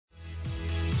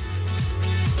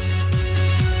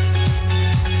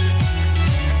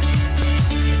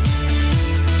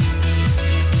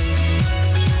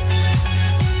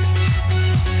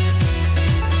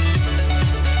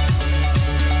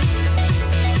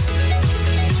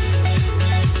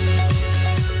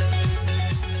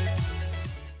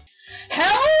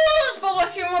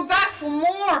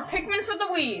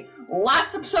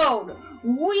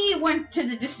we went to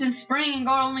the distant spring and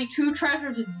got only 2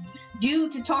 treasures due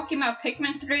to talking about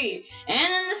Pikmin 3. And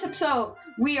in this episode,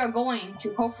 we are going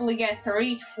to hopefully get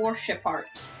 3 to 4 ship hearts.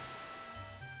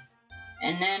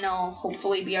 And then I'll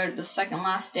hopefully be our the second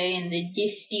last day in the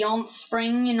distant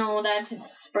spring. You know, that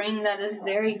spring that is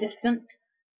very distant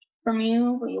from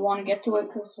you, but you want to get to it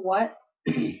because what?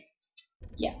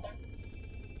 Yep.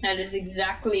 That is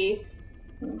exactly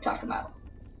what I'm talking about.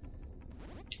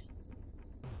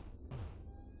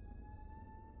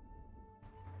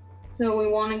 So we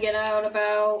want to get out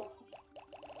about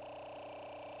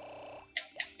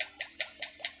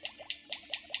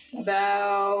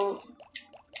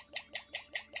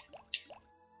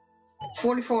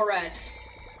 44 reds.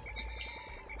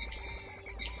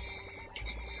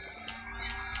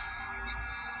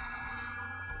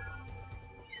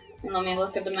 And let me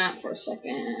look at the map for a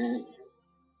second.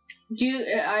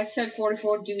 I said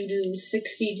 44 due to 6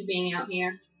 seeds being out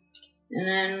here. And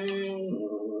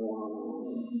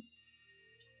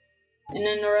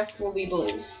then the rest will be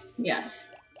blues. Yes.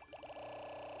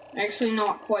 Actually,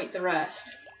 not quite the rest.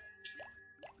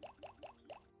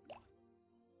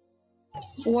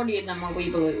 40 of them will be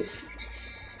blues.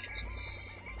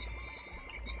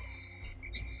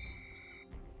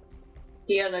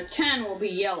 The other 10 will be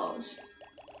yellows.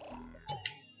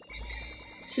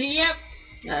 So yep,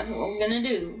 that's what we're gonna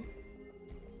do.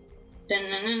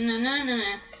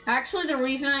 Actually, the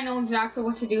reason I know exactly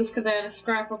what to do is because I had a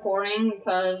scrap recording,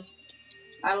 because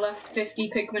I left 50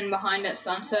 Pikmin behind at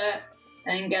sunset.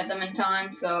 I didn't get them in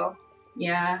time, so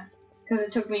yeah. Because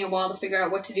it took me a while to figure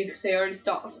out what to do, because I already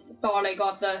thought I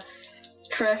got the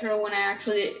treasure when I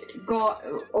actually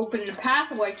opened the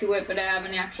pathway to it, but I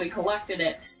haven't actually collected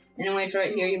it. Anyways,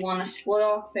 right here, you want to split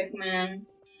off Pikmin.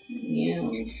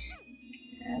 Use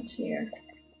ads here.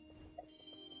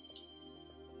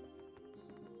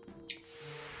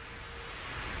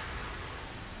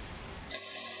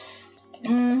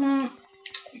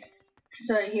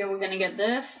 So right here, we're gonna get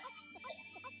this.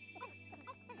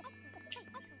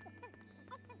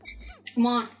 Come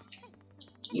on.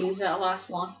 Use that last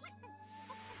one.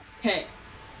 Okay.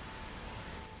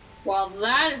 While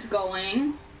that is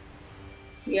going,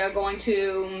 we are going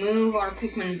to move our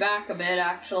Pikmin back a bit,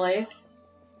 actually,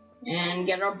 and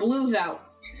get our blues out.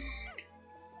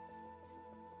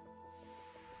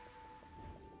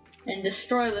 And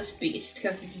destroy this beast,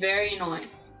 because it's very annoying.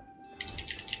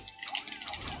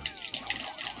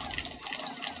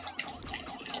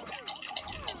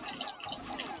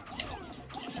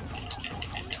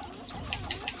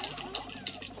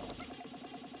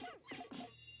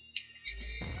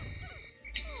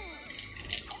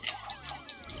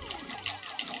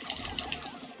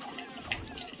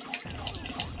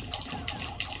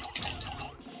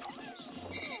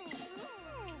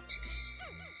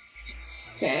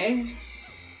 Okay.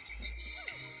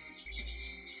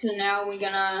 So now we're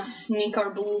gonna sneak our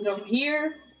blues over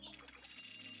here.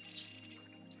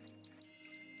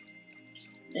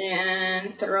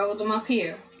 And throw them up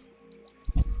here.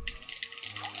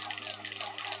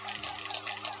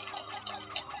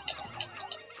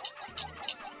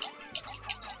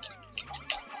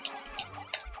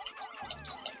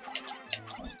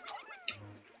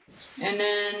 And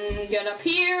then get up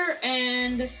here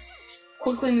and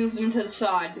quickly move them to the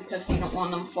side because we don't want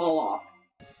them to fall off.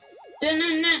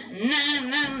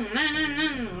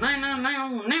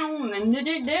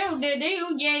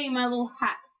 Yay, my little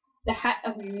hat. The hat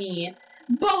of me.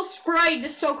 Bow Spray,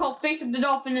 the so-called face of the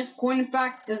dolphin, is in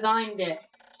fact designed it.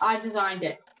 I designed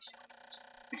it.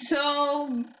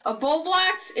 So, a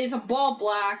Bulblax is a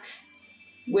Bulblax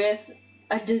with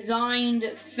a designed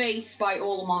face by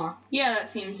Olimar. Yeah,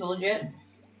 that seems legit.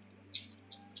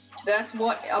 That's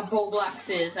what a Bulblax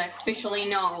is, I officially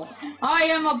know. I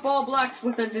am a Bulblax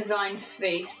with a designed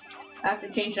face. I have to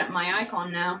change up my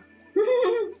icon now.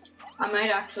 I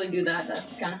might actually do that,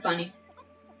 that's kind of funny.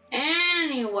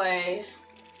 Anyways.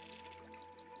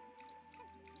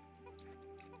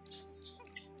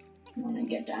 I'm gonna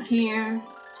get down here.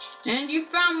 And you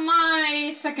found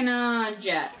my second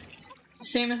jet.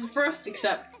 Same as the first,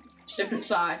 except different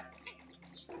side.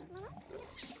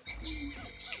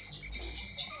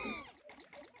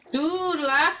 Dude,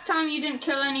 last time you didn't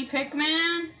kill any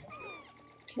Pikmin.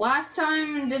 Last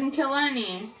time didn't kill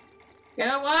any. Get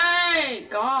away!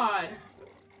 God.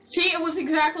 See, it was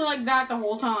exactly like that the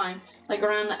whole time. Like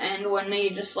around the end when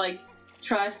he just like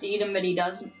tries to eat him but he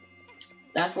doesn't.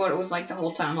 That's what it was like the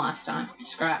whole time last time.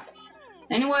 Scrap.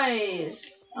 Anyways,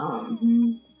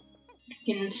 you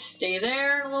can stay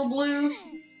there, little blues.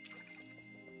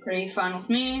 Pretty fine with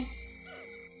me.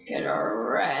 Get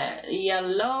our red,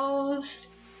 yellows.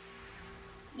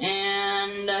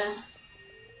 And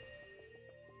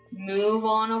move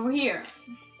on over here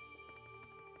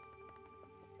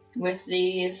with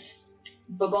these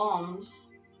bombs.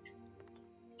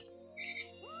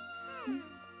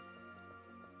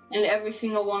 And every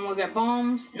single one will get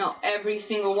bombs. No, every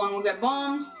single one will get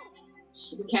bombs.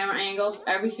 The camera angles,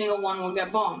 every single one will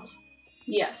get bombs.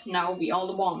 Yes, now will be all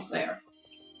the bombs there.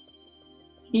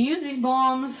 Use these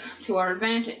bombs to our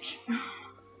advantage.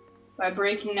 By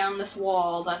breaking down this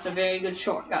wall, that's a very good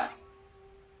shortcut.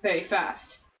 Very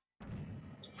fast.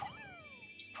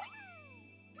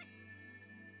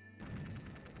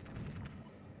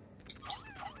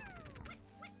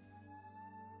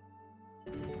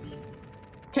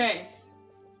 Okay.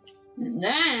 And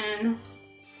then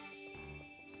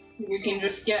we can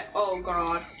just get, oh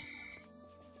god.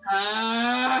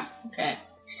 Okay.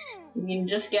 We can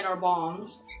just get our bombs,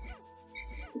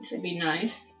 which would be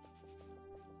nice.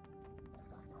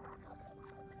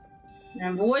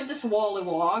 And avoid this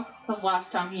Wallywog, because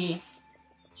last time he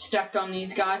stepped on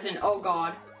these guys and oh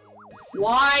god.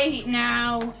 Why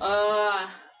now?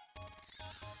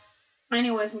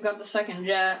 Anyways, we got the second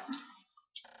jet.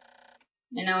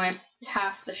 And now we have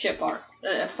half the ship art.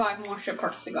 5 more ship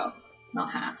parts to go.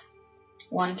 Not half.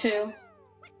 1, 2.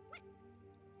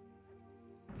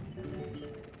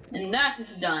 And that is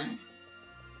done.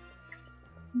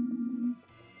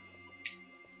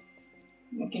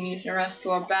 We can use the rest to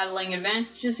our battling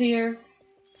advantages here.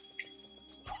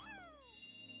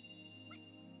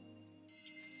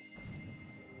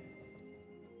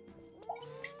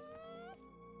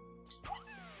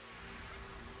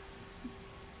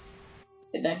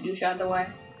 Get that douche out of the way.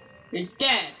 You're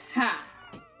dead! Ha!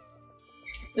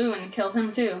 Ooh, and killed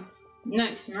him too.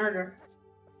 Nice, murder.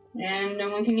 And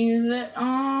then we can use it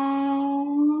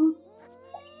on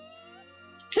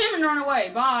him and run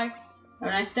away. Bye. Have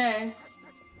a nice day.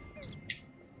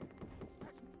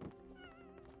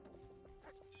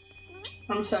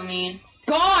 I'm so mean.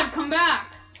 God, come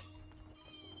back!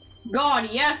 God,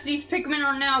 yes, these Pikmin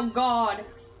are now God.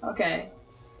 Okay.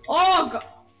 Oh, God.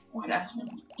 What else am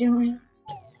I doing?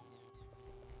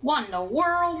 What in the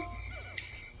world?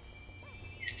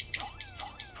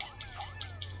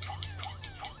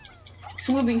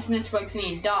 Swooping snitch bugs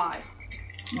need to die.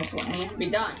 That's what needs to be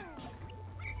done.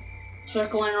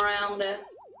 Circling around it.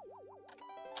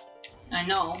 I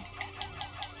know.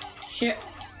 Shit.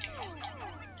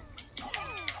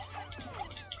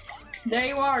 There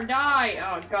you are, die!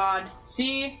 Oh god.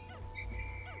 See?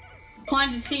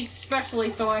 Planted seeds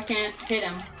especially so I can't hit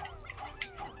him.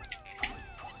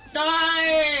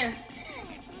 Die!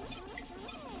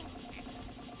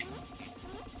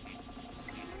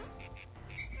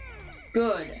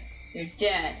 Good. You're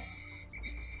dead.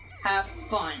 Have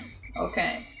fun.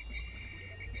 Okay.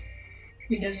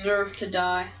 You deserve to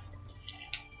die.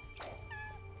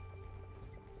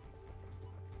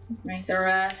 Make the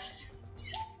rest.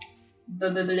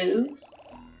 Blues.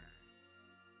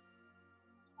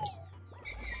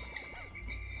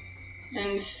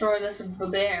 And destroy this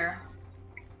bear.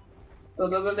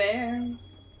 Bear.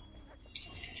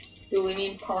 Do we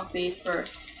need to pop these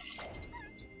first?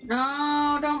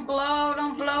 No, don't blow,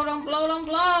 don't blow, don't blow, don't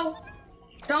blow!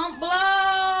 Don't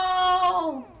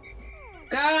blow!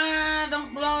 God,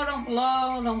 don't blow, don't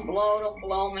blow, don't blow, don't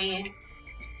blow me.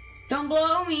 Don't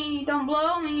blow me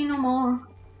no more.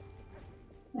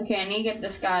 Okay, I need to get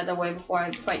this guy out of the way before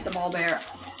I fight the ball bear.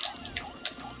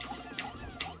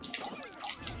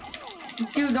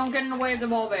 Dude, don't get in the way of the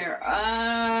ball bear.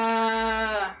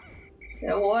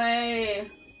 Get away.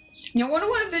 You know what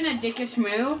would have been a dickish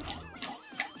move?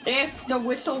 If the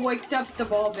whistle waked up the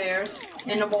ball bears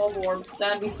and the ball orbs.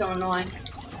 That'd be so annoying.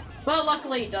 But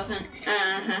luckily it doesn't.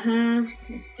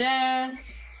 It's dead.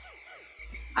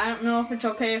 I don't know if it's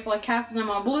okay if like half of them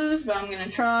are blues, but I'm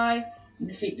gonna try and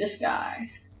defeat this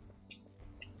guy.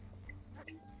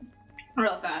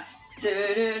 Real fast. Ooh,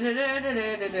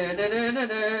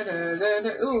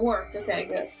 it worked. Okay,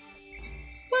 good.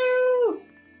 Woo!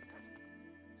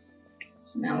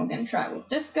 So now we're gonna try with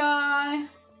this guy.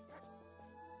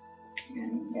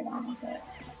 And get on with it.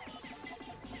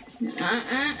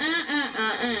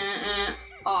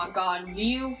 Oh god,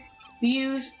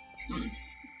 views.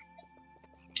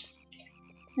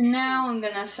 And now I'm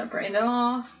gonna separate it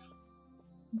off.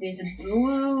 These are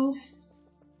blues.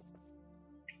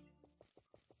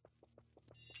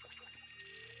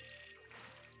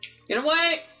 Get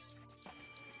away!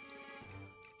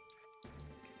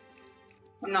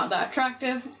 I'm not that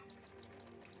attractive.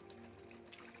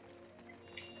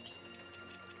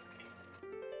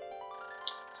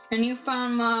 And you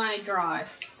found my drive.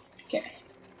 Okay.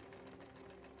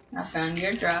 I found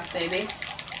your drive, baby.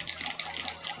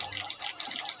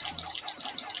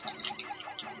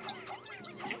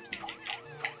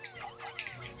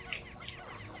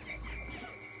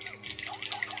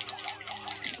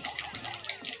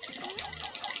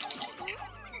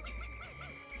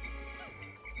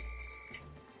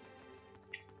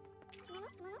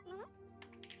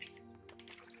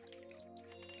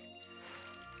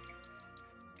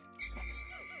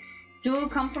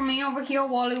 Dude, come for me over here,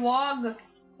 Wally Wog.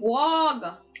 Wog!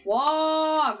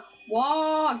 Wog!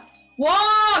 Wog!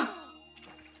 Wog!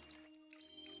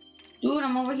 Dude,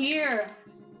 I'm over here.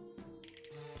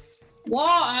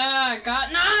 Wog!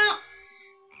 Got now!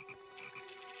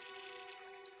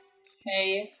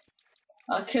 Hey.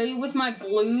 I'll kill you with my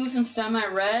blues instead of my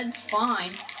reds.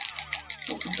 Fine.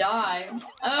 Let's die.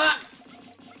 Ah!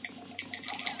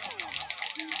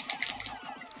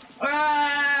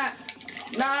 Ah!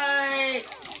 Die!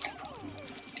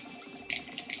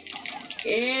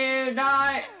 You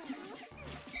die!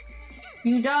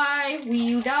 You die!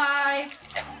 You die!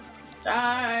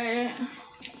 Die!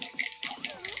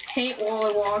 Hate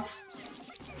Wollywalks.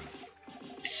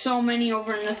 So many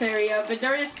over in this area, but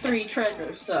there is 3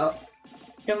 treasures, so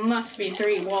there must be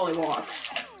 3 Wollywalks.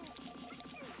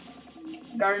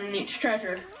 Guarding each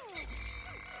treasure.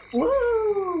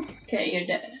 Woo! Okay, you're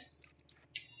dead.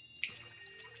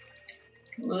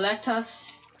 Let us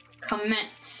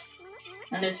commence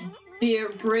on this beer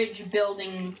bridge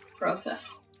building process.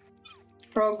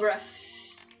 Progress.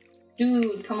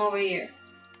 Dude, come over here.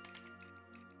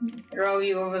 Throw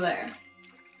you over there.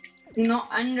 Not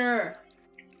under.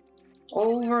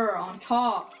 Over on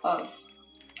top of.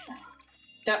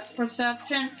 Depth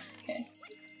perception. Okay.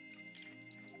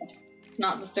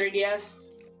 Not the 3DS.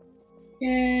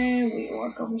 Okay, we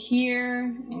work over here.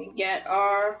 And we get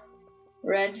our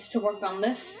reds to work on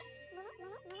this.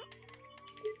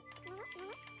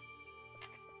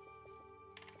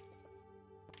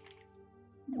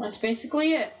 That's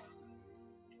basically it.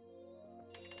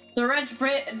 The red's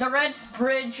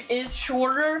bridge is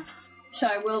shorter, so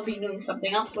I will be doing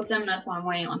something else with them. That's why I'm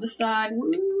waiting on this side.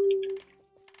 Woo!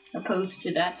 Opposed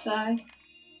to that side.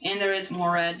 And there is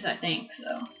more reds, I think,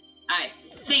 so. I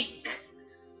think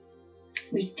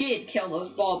we did kill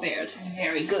those ball bears.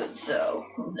 Very good, so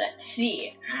let's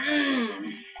see.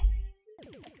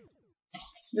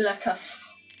 Let us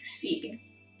see.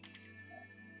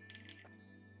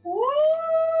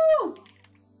 Woo!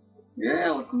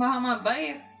 Yeah, look behind my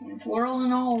back. It's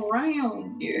whirling all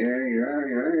around. Yeah.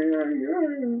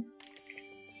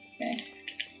 Okay.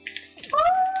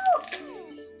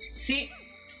 Woo! See?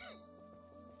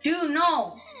 Dude,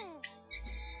 no!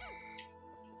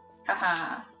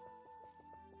 Haha.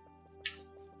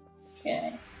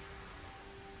 Okay.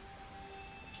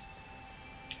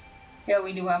 Yeah,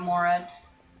 we do have more reds.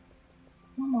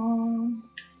 Come on.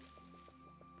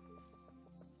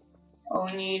 Oh,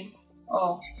 we need.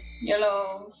 Oh,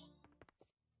 yellows.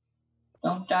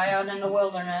 Don't die out in the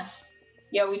wilderness.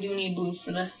 Yeah, we do need blues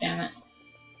for this, damn it.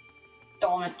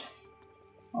 Darn it.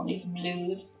 All these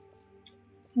blues.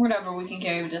 Whatever, we can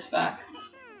carry this back.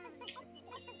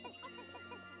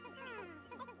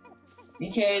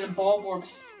 Okay, the ball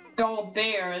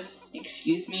bears,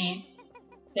 excuse me,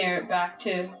 they're back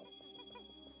to.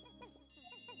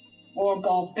 Or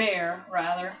ball bear,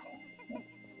 rather.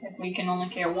 If we can only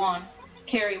carry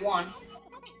one.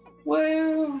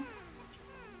 Woo!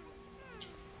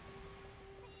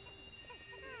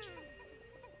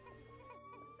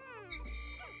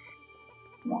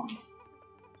 Come on.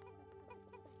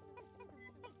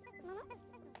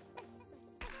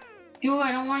 Dude,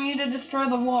 I don't want you to destroy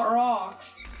the rocks.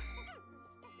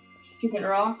 Stupid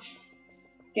rocks.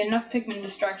 Get enough Pikmin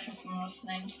distraction from those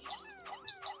things.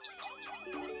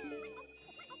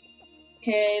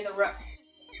 Okay, the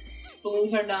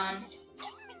blues are done.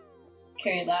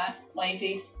 Carry that,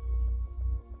 lazy.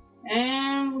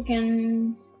 And we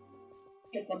can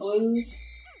get the blues.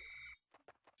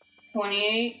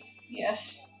 28, yes.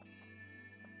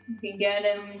 We can get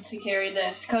him to carry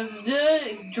this, because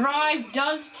the drive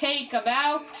does take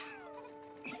about,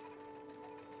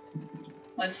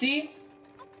 let's see,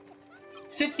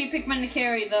 50 Pikmin to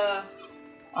carry the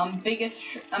biggest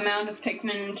amount of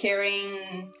Pikmin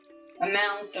carrying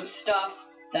amount of stuff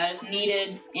that is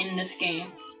needed in this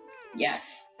game. Yes,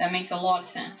 that makes a lot of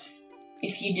sense.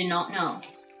 If you did not know.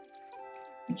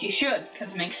 But you should,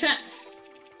 because it makes sense.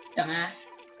 Dumbass.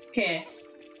 Okay.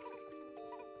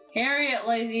 Carry it,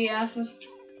 lazy asses.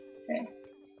 Okay.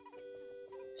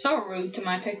 So rude to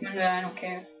my Pikmin that I don't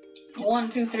care.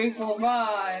 1, 2, 3, 4,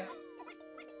 5.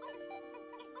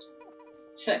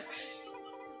 6.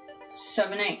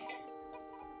 7, 8.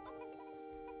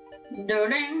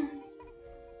 Doding.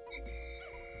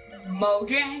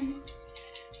 Mojang.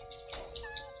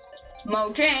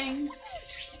 Mojang.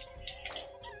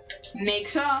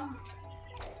 Makes a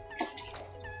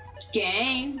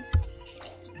game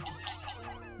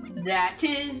that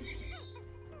is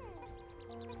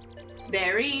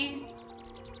very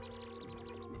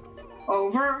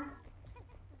overrated.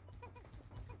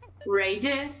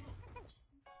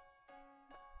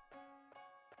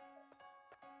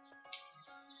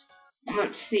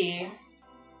 Let's see.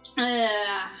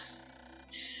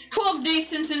 12 days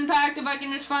since impact. If I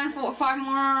can just find 5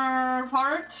 more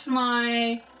parts,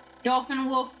 my dolphin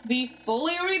will be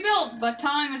fully rebuilt. But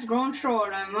time has grown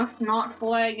short. I must not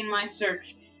flag in my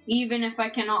search. Even if I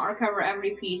cannot recover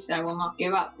every piece, I will not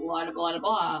give up. Blah, blah, blah,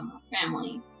 blah. My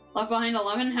family. Left behind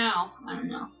 11? How? I don't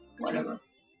know. Whatever.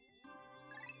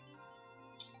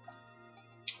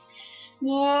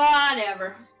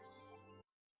 Whatever.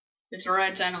 It's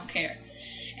Reds, I don't care.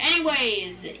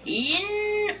 Anyways,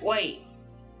 wait.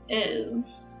 Oh.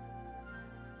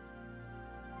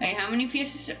 Wait, how many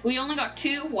pieces? We only got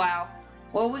 2? Wow.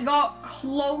 Well, we got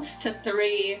close to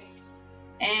 3.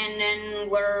 And then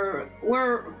we're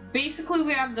basically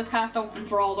we have the path open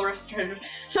for all the rest of the treasures.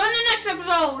 So in the next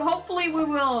episode, hopefully we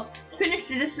will finish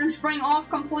the distance spring off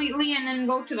completely and then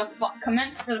go to the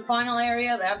commence to the final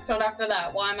area, the episode after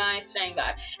that. Why am I saying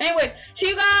that? Anyways, see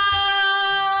you guys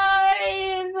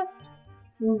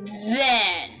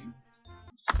then.